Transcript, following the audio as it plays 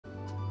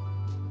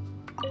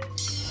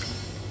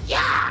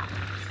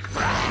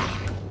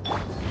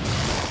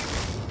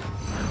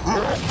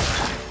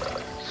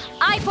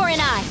Eye for an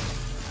eye.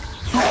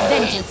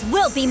 Vengeance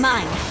will be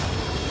mine.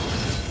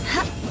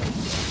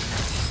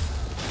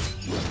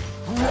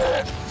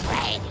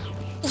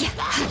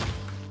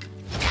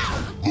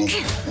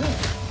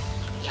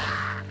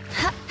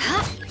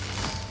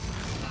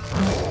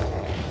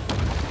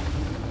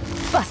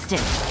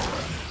 Busted.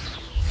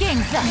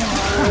 Game's up.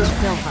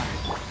 Points over.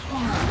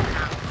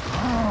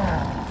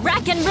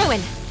 Rack and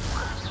ruin.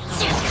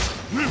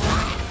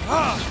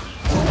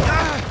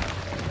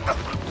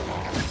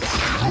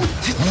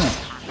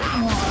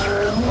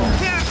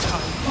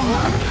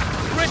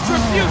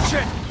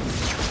 Retribution!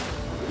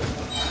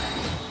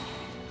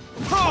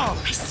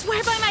 I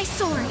swear by my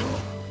sword.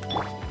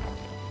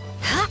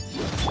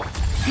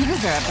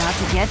 Things are about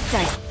to get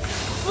dicey.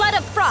 Flood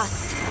of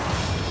frost.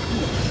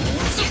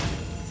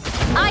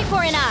 Eye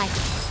for an eye.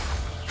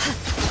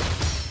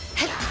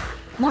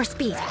 More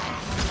speed.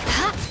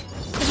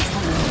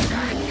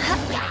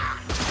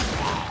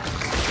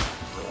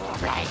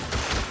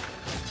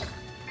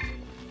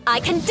 I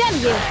condemn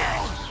you.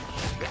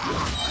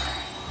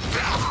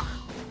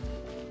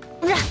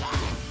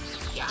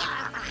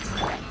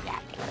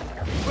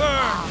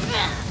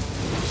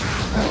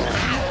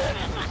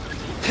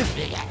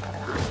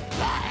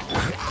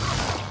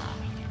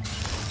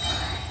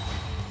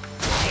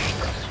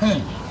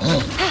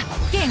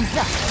 Game's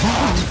up.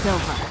 Game's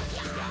over.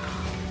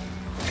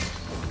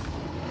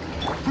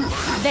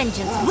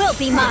 Vengeance will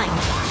be mine.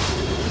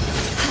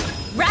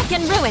 Rack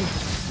and ruin.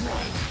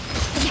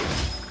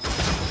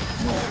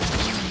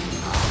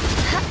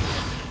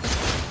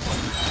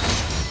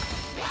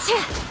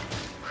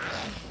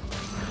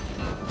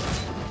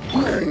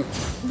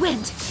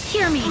 Wind,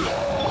 hear me.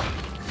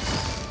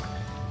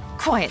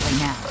 Quietly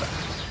now.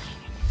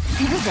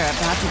 Things are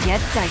about to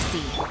get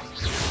dicey.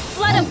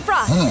 Flood of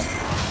frost.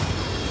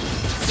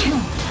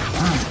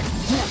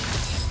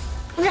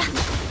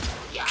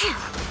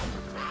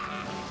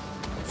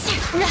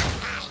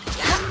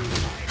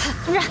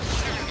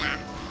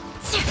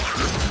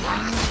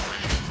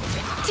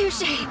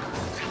 Touché.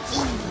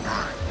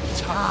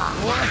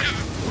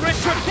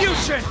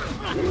 Retribution!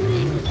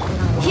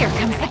 Here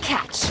comes the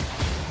catch.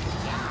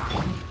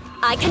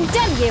 I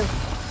condemn you.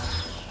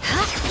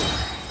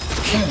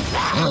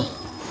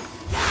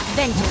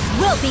 Vengeance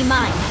will be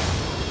mine.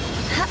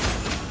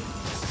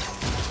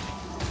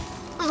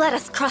 Let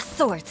us cross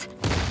swords.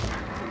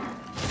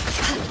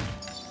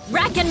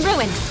 Rack and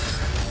ruin.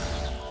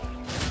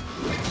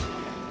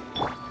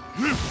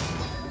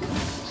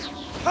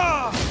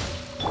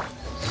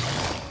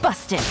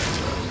 Busted.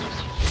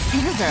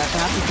 Things are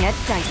about to get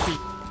dicey.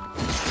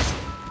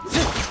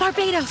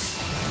 Barbados,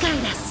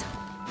 guide us.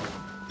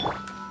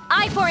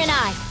 Eye for an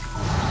eye.